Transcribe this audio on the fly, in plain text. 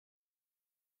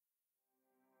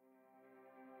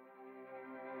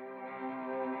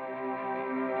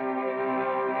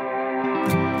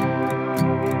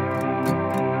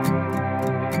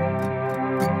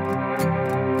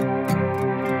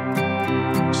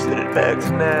Headed back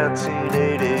to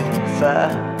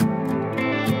 1985.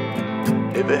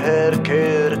 Never had a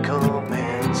care to come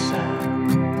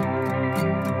inside.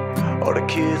 All the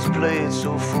kids played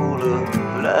so full of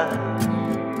life.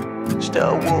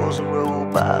 Star Wars and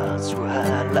robots were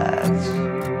highlights.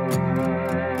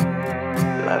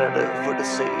 Light it up for the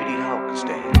Sadie Hawkins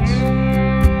dance.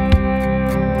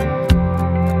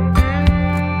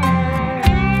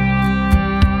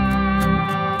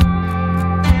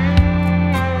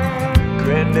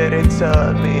 Granddaddy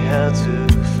taught me how to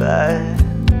fight.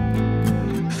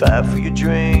 Fight for your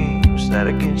dreams, not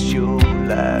against your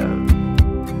life.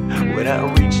 When I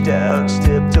reached out and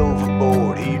stepped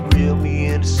overboard, he'd reel me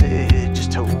in and said,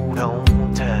 just hold on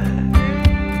tight.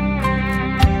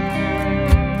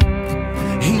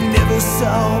 He never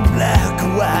saw black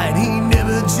or white. He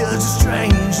never judged a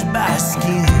stranger by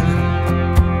skin.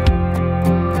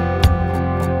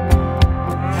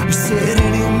 He said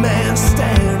any man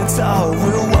standing tall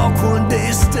will walk one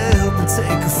day, step and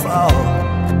take a fall.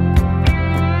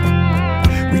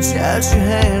 Reach out your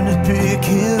hand and pick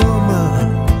him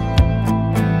up.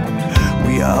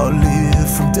 We all live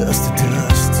from dust to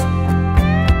dust.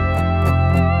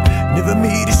 Never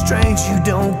meet a stranger you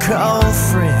don't call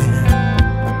friend.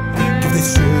 Give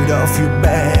that shirt off your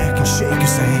back and shake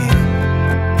his hand.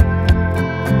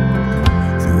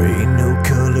 There ain't no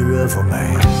color of a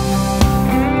man.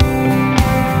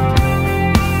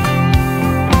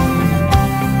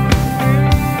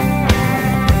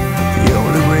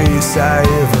 I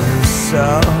ever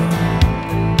saw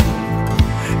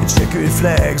checkered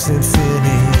flags and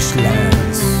finish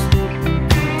lines,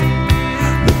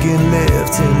 looking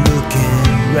left and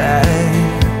looking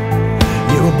right.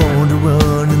 You were born to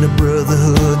run in a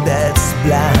brotherhood that's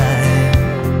blind.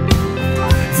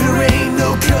 There ain't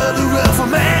no color of a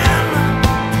man.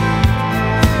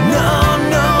 No,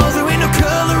 no, there ain't no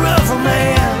color of a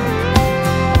man.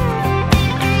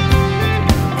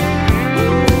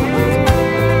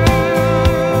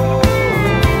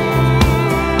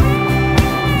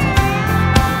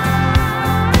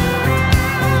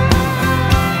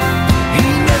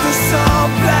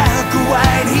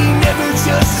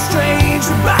 Just a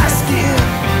stranger by skin.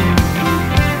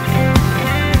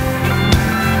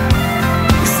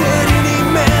 He said any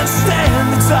man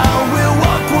standing tall will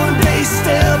walk one day,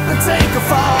 step and take a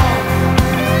fall.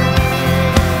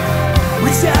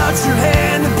 Reach out your hand